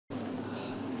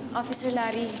Officer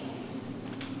Larry.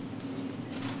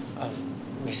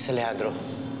 Mrs. Alejandro,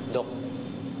 Dok,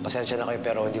 pasensya na kayo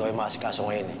pero hindi ko kayo maasikaso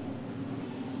ngayon eh.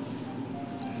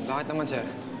 Bakit naman, sir?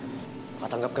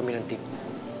 Nakatanggap kami ng tip.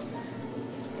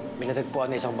 May natagpuan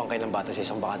na isang bangkay ng bata sa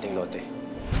isang bakanting lote.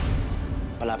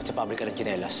 Palapit sa pabrika ng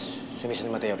tsinelas, sa Misa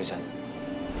ni Mateo Rizal.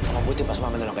 Mabuti pa,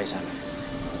 sumama na lang kayo sana.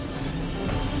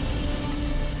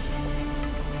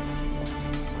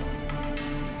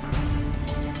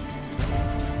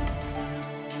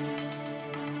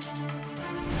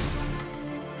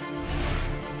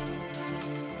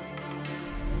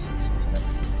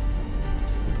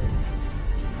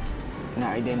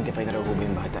 Na-identify na raw ba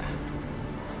yung bata?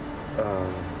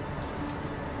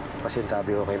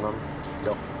 Pasintabi ko kay Ma'am,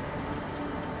 Dok.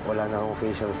 Wala na akong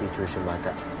facial features yung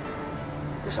bata.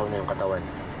 Isaw na yung katawan.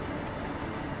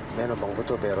 Meron pang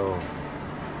buto pero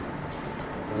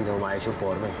hindi na umayos yung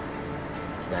forma eh.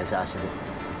 Dahil sa acid eh.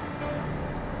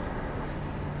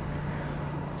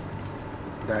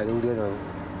 Dahil gano'n,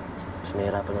 mas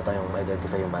mahirapan na tayong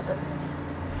ma-identify yung bata.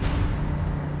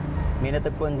 May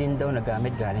natagpuan din daw na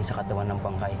gamit galing sa katawan ng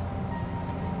bangkay.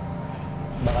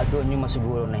 Baka doon yung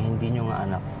masiguro na hindi nyo nga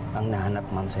anak ang nahanap,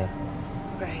 ma'am, sir.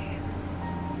 Brian,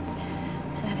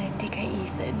 sana hindi kay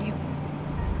Ethan yung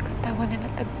katawan na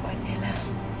natagpuan nila.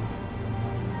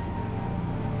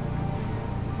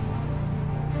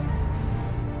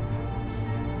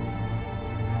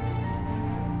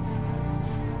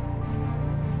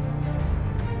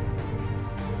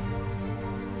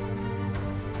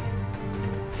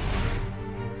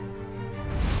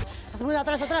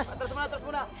 Atras, atras! Atras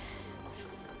muna!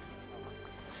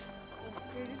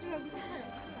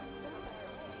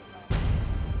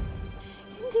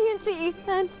 Hindi yan si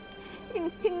Ethan.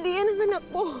 Hindi yan ang anak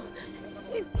ko.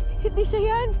 Hindi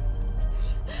siya yan.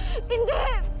 Hindi!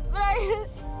 Brian!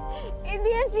 Hindi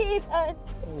yan si Ethan.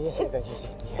 Hindi yan si Ethan,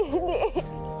 Jessie. Hindi.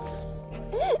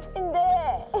 Hindi.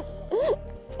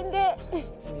 Hindi.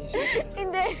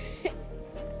 Hindi.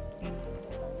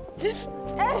 Atras!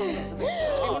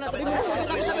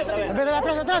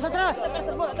 Atras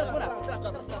muna!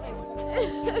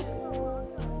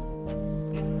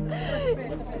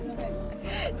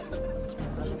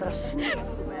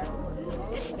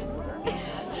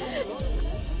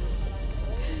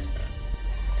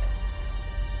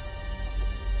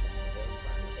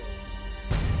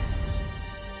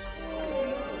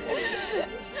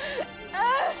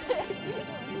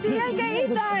 Hindi yan kay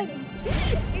Ethan.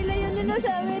 Ilayo na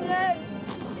sa amin yan.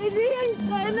 Hindi yan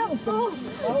anak ko.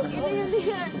 Ilayo na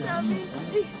yan sa amin.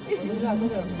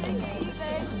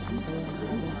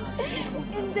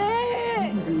 Hindi!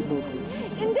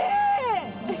 Hindi!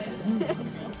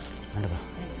 Ano ba?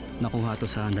 Nakuha to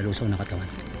sa andalusaw na katawan.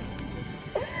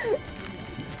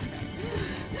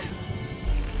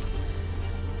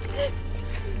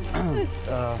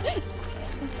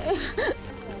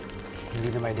 Hindi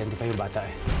na ma-identify yung bata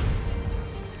eh.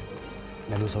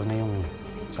 Nalusaw na yung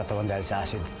katawan dahil sa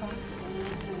acid.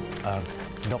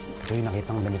 Dok, ito yung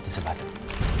nakitang damit sa bata.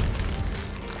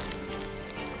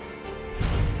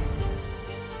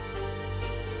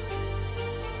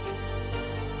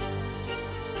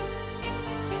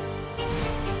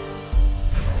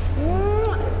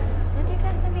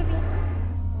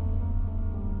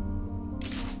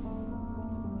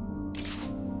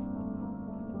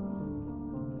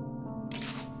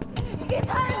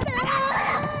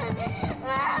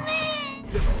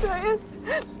 Brian,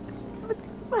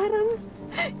 parang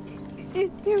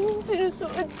yung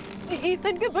sinusuot ni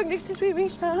Ethan kapag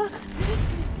nagsiswimming siya.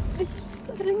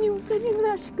 Parang yung kanyang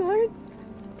rash guard.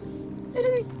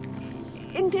 Pero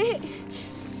hindi.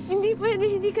 Hindi pwede,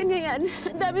 hindi kanya yan.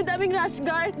 Ang dami-daming rash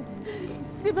guard.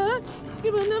 Diba?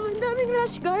 Diba naman, daming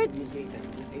rash guard.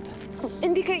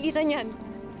 Hindi kay Ethan yan.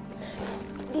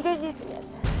 Hindi kay Ethan yan.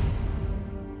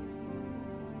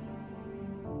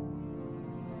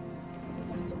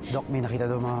 Dok, may nakita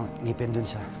daw mga ngipin dun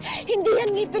sa... Hindi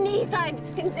yan ngipin ni Ethan!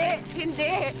 Hindi!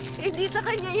 Hindi! Hindi sa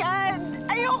kanya yan!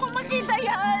 Ayoko makita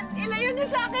yan! Ilayo niyo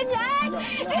sa akin yan!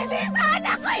 Hindi sa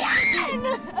anak ko yan!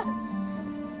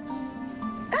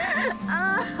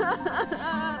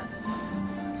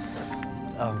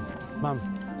 Ma'am,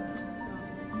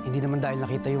 hindi naman dahil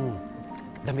nakita yung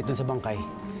damit dun sa bangkay.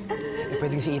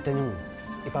 Pwedeng si Ethan yung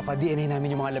ipapa-DNA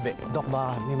namin yung mga labi. Dok,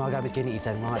 baka may mga gamit kayo ni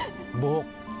Ethan, mga buhok,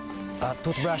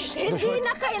 toothbrush, Hindi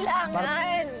na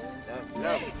kailangan!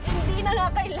 Hindi na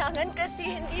nga kailangan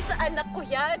kasi hindi sa anak ko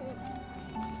yan.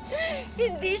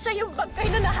 Hindi siya yung bangkay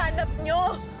na nahanap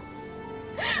nyo.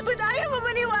 Ba't ayaw mo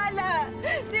maniwala?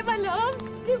 Di ba, Lom?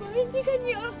 Di ba? Hindi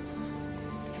kanya.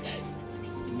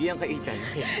 Hindi Hindi yan kay Ethan,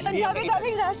 okay? Ang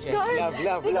dami-daming rash guard. Yes,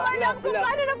 love. Hindi ko alam kung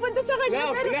paano napunta sa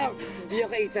kanya. Love! Hindi yan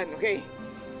kay Ethan, okay?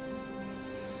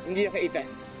 Hindi yan kay Ethan.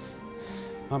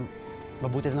 Ma'am,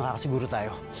 mabuti na nakakasiguro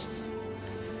tayo.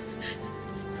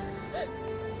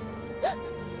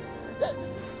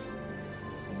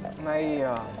 May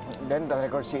dental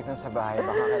record si Ethan sa bahay.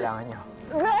 Baka kailangan niyo.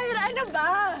 Brylle, ano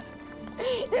ba?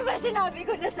 Di ba sinabi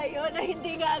ko na sa'yo na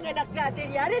hindi nga ang anak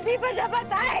natin yan? Hindi pa siya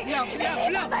patay!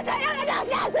 Hindi pa patay ang anak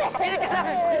natin! Pinig ka sa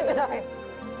akin!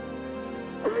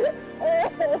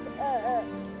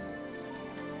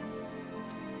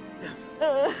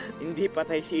 Hindi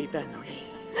patay si Ethan, okay?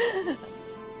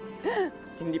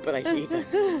 Hindi patay si Ethan.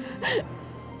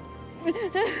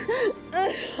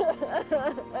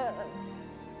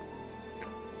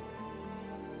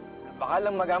 Baka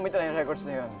lang magamit na yung records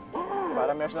na yun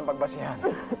para meron silang pagbasihan.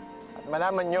 At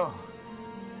malaman nyo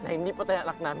na hindi pa tayo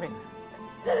anak namin.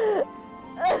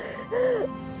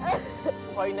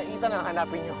 Buhay na Ethan ang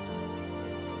hanapin nyo.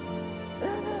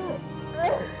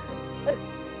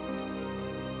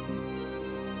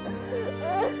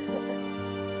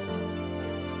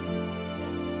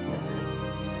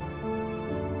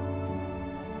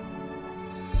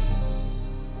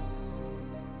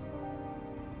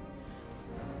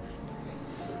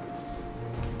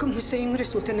 Kamusta yung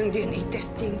resulta ng DNA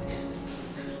testing?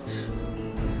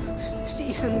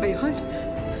 Si Ethan ba yun?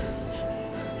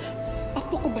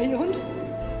 Apo ko ba yun?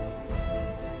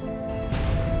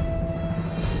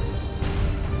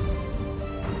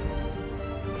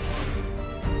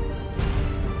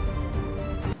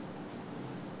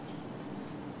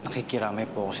 Nakikiramay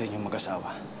po ako sa inyong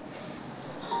mag-asawa.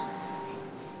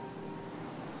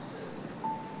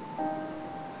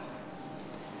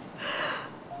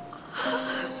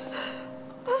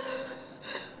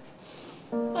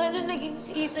 Paano naging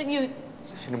si Ethan yun?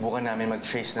 Sinubukan namin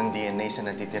mag-trace ng DNA sa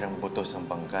natitirang butos ng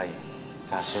bangkay.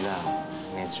 Kaso lang,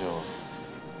 medyo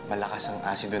malakas ang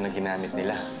asido na ginamit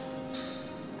nila.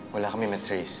 Wala kami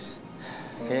matrace.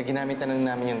 Kaya ginamit na lang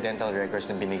namin yung dental records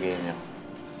na binigay niyo.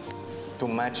 To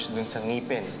match dun sa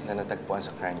ngipin na natagpuan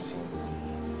sa crime scene.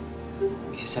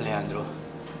 Mrs. Alejandro,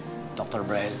 Dr.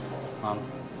 Brylle, Ma'am.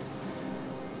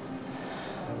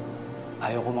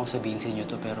 Ayaw ko mang sabihin sa inyo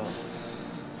to, pero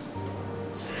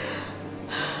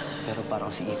parang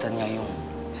si Ethan nga yung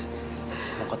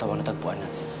katawan na tagpuan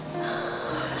natin.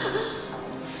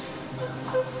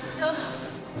 No!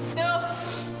 No!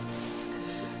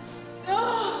 No! No!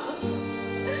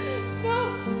 No!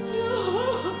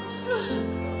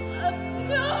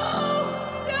 No!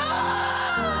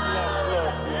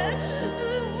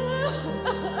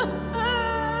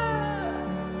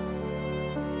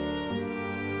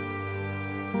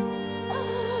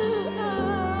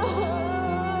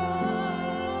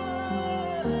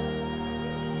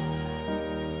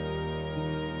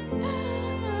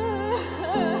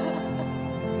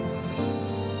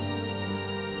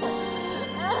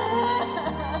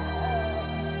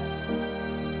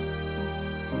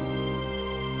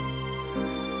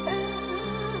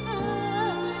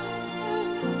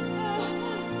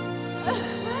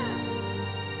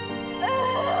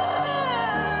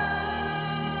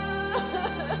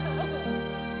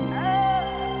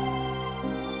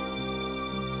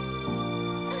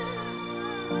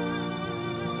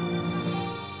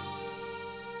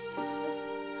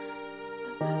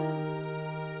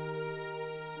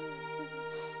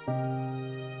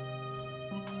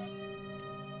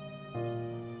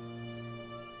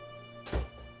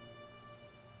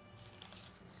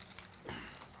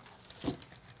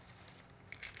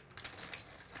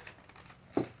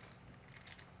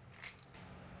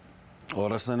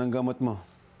 Oras na ng gamot mo.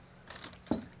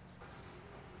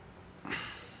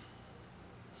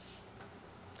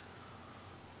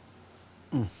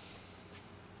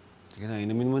 Sige na,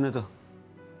 inumin mo na to.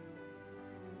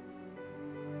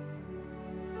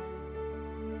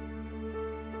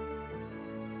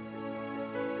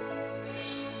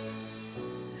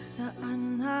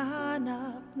 Saan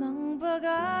hahanap ng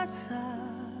pag-asa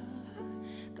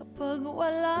kapag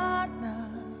wala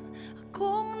na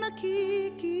akong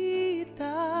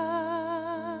nakikita?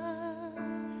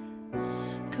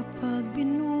 Kapag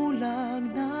binulag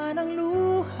na ng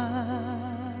luha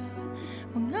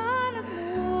mga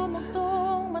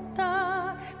nagmumugtong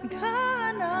mata,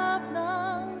 naghahanap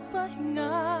ng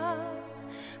pahinga.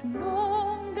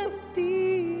 Anong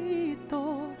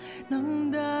gantito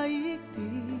ng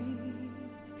daigdig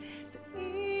sa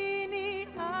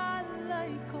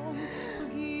inialay kong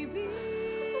pag-ibig?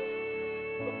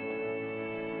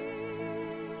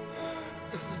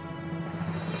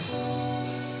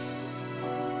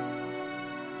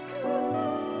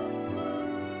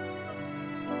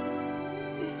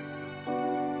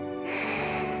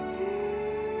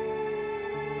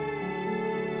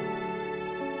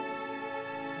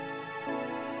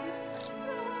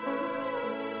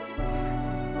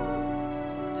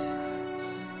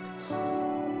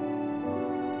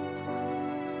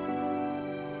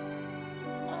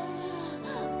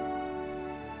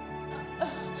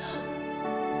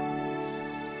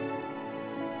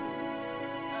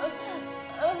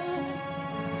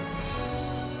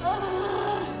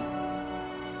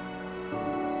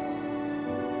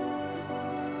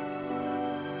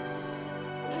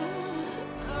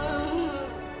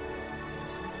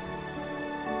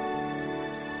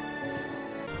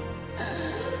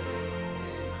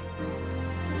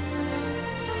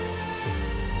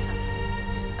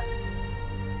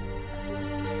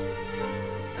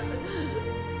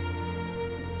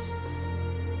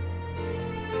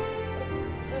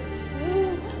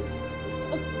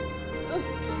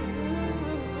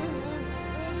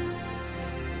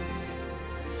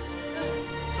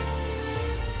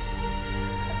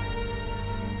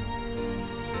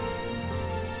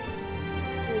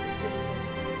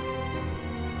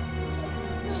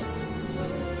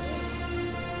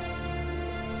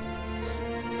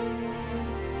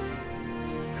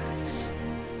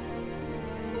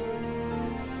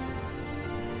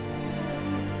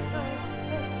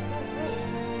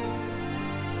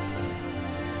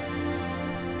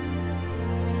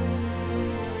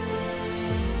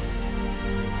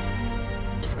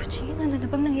 Ano na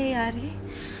bang nangyayari?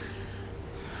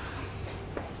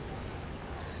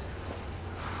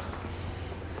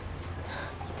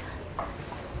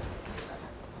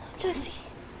 Jessie.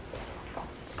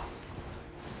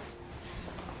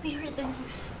 We heard the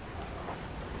news.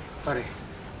 Pare,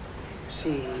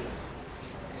 si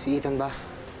Ethan ba?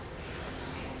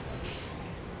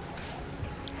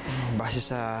 Base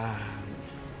sa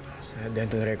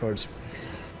dental records,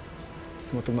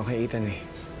 tumutuma kay Ethan eh.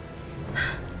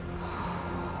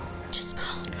 Diyos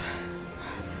ko.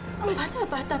 Ang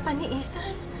bata-bata pa ni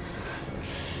Ethan.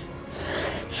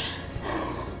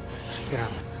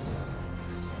 Hiram.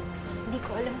 Hindi ko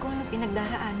alam kung ano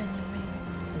pinagdaraanan niyo ngayon.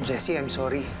 Jessie, I'm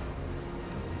sorry.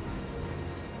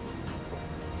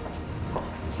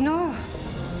 No.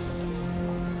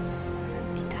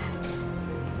 Tita.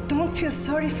 Don't feel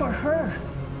sorry for her.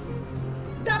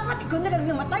 Dapat ikaw na lang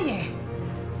namatay eh.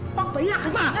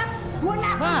 Papayakan ka! Wala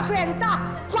kang kwenta!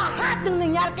 Lahat ng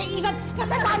nangyari kay Ethan,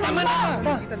 kasalanan mo!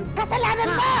 Kasalanan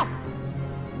mo!